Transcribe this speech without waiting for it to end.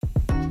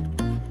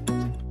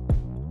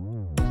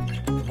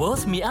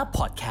World Me Up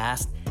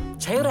Podcast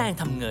ใช้แรง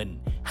ทำเงิน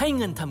ให้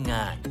เงินทำง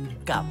าน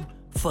กับ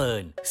เฟิ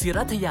ร์น ศิ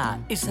รัทยา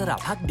อิสระ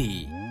ภักดี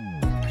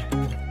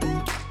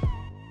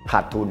ข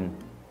าดทุน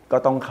ก็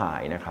ต้องขา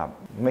ยนะครับ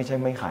ไม่ใช่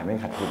ไม่ขายไม่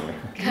ขาดทุนนะ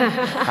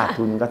ขาด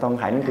ทุนก็ต้อง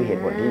ขายนั่นคือเห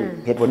ตุผลเ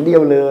ดีย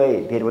วเลย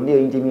เหตุผลเดียว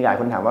จริงๆมีหลาย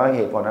คนถามว่าเ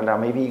หตุผลนั้นท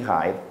ำให้พี่ข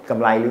ายกำ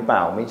ไรหรือเปล่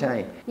าไม่ใช่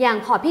อย่าง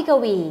พอร์ตพี่ก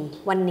วี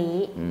วันนี้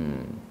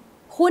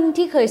หุ้น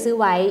ที่เคยซื้อ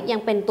ไว้ยั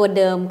งเป็นตัวเ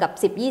ดิมกับ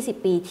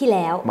 10-20 ปีที่แ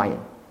ล้วไม่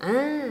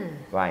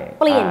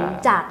เปลี่ยน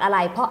จากอะไร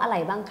เพราะอะไร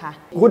บ้างคะ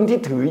หุ้นที่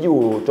ถืออยู่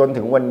จน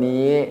ถึงวัน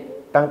นี้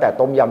ตั้งแต่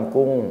ต้มยำ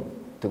กุ้ง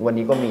ถึงวัน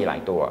นี้ก็มีหลา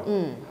ยตัว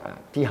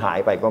ที่หาย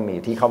ไปก็มี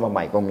ที่เข้ามาให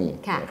ม่ก็มี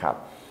นะครับ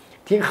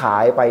ที่ขา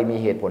ยไปมี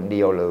เหตุผลเ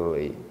ดียวเล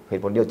ยเห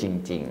ตุผลเดียวจ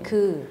ริง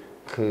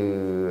ๆคือ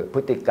พฤ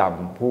ติกรรม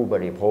ผู้บ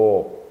ริโภค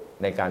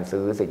ในการ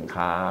ซื้อสิน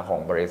ค้าของ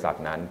บริษัท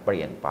นั้นเป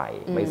ลี่ยนไป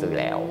ไม่ซื้อ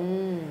แล้ว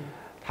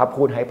ถ้า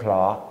พูดให้เพร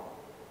าะ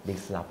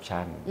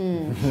disruption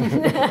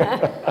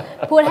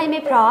พูดให้ไ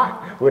ม่เพร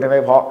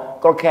าะ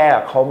ก็แค่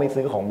เขาไม่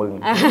ซื้อของมึง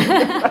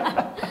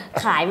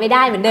ขายไม่ไ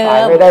ด้เหมือนเดิ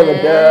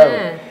ม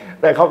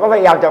แต่เขาก็พ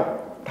ยายามจะ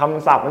ท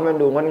ำศัพท์ให้มัน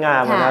ดูงดงา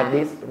มนะ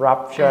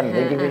disruption จ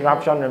ริงๆ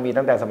disruption มันมี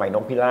ตั้งแต่สมัยน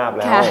กพิราบ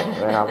แล้ว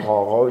นะครับพอ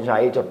เขาใช้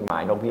จดหมา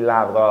ยนกพิรา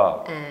บ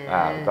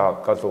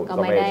ก็สูตร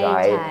ก็ไม่ใช้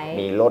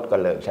มีรถก็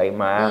เลิกใช้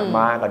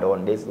ม้าก็โดน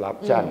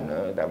disruption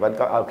แต่ว่า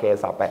ก็โอเค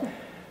สับไป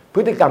พ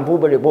ฤติกรรมผู้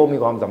บริโภคมี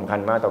ความสำคัญ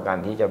มากต่อการ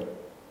ที่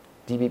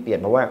พี่เปลี่ย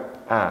นเพราะว่า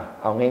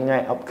เอาง่า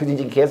ยๆคือจ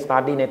ริงๆ case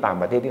study ในต่าง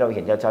ประเทศที่เราเ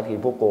ห็นชัดๆคื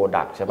อพวกโก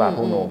ดักใช่ป่ะพ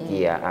วกโนเ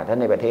กียถ้า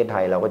ในประเทศไท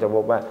ยเราก็จะพ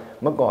บว่า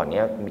เมื่อก่อนเ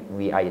นี้ย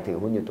VI ถือ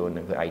หุ้นอยู่ตัวห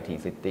นึ่งคือ IT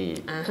City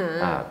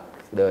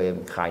เลย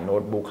ขายโน้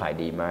ตบุ๊กขาย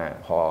ดีมาก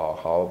พ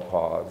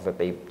อส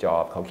ตีฟจ็อ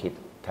บส์เขาคิด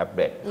แท็บเ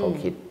ล็ตเขา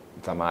คิด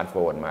สมาร์ทโฟ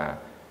นมา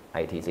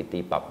IT City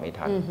ปรับไม่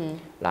ทัน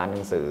ร้านห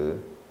นังสือ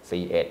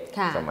C1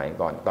 สมัย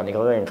ก่อนตอนนี้เข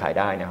าก็ยังขาย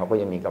ได้นะเขาก็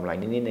ยังมีกำไร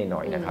นิดๆหน่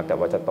อยๆนะครับแต่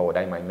ว่าจะโตไ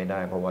ด้ไหมไม่ได้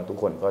เพราะว่าทุก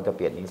คนก็จะเป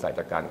ลี่ยนนิสัยจ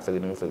ากการซื้อ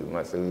หนังสือม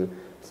า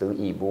ซื้อ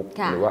อีบุ๊ก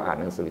หรือว่าอ่าน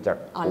หนังสือจาก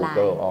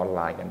Google ออนไล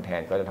น์กันแท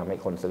นก็จะทำให้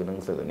คนซื้อหนั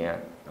งสือเนี่ย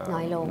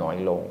น้อย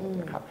ลง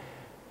นะครับ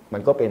มั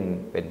นก็เ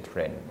ป็นเทร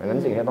นด์ดังนั้น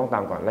สิ่งที่ต้องตา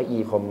มก่อนและ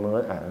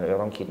e-commerce เรา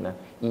ต้องคิดนะ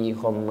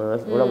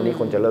e-commerce ว่าวันนี้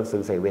คนจะเลิกซื้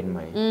อเซเว่นไห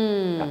ม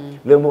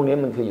เรื่องพวกนี้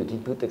มันคืออยู่ที่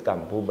พฤติกรรม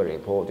ผู้บริ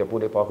โภคจะพูด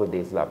ได้เพราะคือ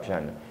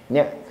disruption เ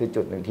นี่ยคือ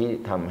จุดหนึ่งที่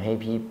ทำให้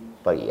พี่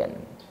เปลี่ยน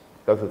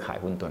ก็คือขาย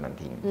หุ้นตัวนั้น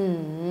ทิ้ง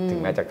ถึง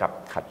แม้จะ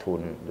ขาดทุ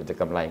นหรือจะ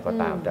กำไรก็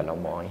ตามแต่เรา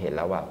มองเห็นแ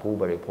ล้วว่าผู้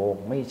บริโภค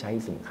ไม่ใช้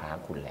สินค้า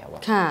คุณแล้ว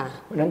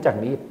เพราะฉะนั้นจาก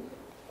นี้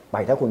ไป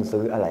ถ้าคุณ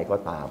ซื้ออะไรก็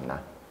ตามนะ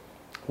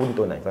หุ้น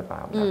ตัวไหนก็ต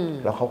ามนะ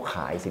แล้วเขาข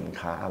ายสิน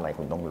ค้าอะไร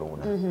คุณต้องรู้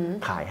นะ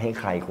ขายให้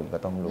ใครคุณก็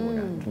ต้องรู้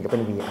นะถึงจะเป็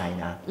น VI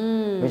นะ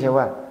ไม่ใช่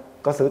ว่า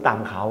ก็ซื้อตาม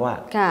เขา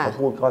เขา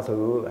พูดก็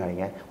ซื้ออะไร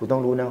เงี้ยคุณต้อ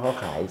งรู้นะเขา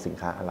ขายสิน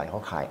ค้าอะไรเขา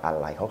ขายอะ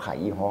ไรเขาขาย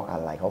ยี่ห้ออะ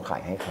ไรเขาขา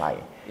ยให้ใคร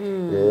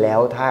แล้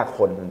วถ้า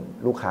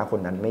ลูกค้าคน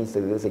นั้นไม่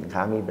ซื้อสินค้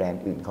ามีแบรน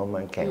ด์อื่นเข้ามา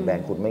แข่งแบรน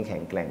ด์คุณไม่แข็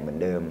งแกร่งเหมือน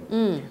เดิม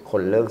ค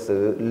นเลิก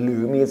ซื้อหรื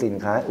อมีสิน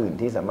ค้าอื่น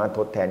ที่สามารถท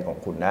ดแทนของ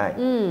คุณได้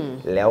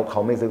แล้วเข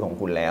าไม่ซื้อของ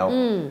คุณแล้ว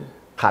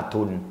ขาด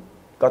ทุน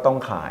ก็ต้อง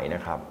ขายน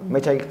ะครับไ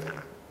ม่ใช่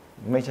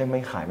ไ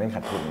ม่ขายไม่ข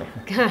าดทุนนะ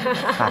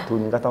ขาดทุ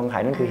นก็ต้องขา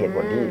ยนั่นคือเหตุผ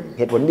ล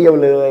เดียว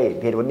เลย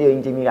เหตุผลเดียวจ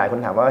ริงๆมีหลายคน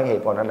ถามว่าเห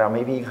ตุผลนั้นทำใ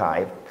ห้พี่ขาย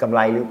กำไร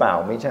หรือเปล่า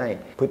ไม่ใช่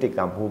พฤติกร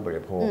รมผู้บ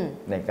ริโภค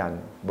ในการ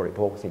บริโ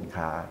ภคสิน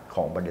ค้าข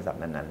องบริษัท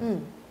นั้น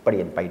ๆเป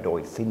ลี่ยนไปโดย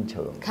สิ้นเ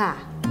ชิง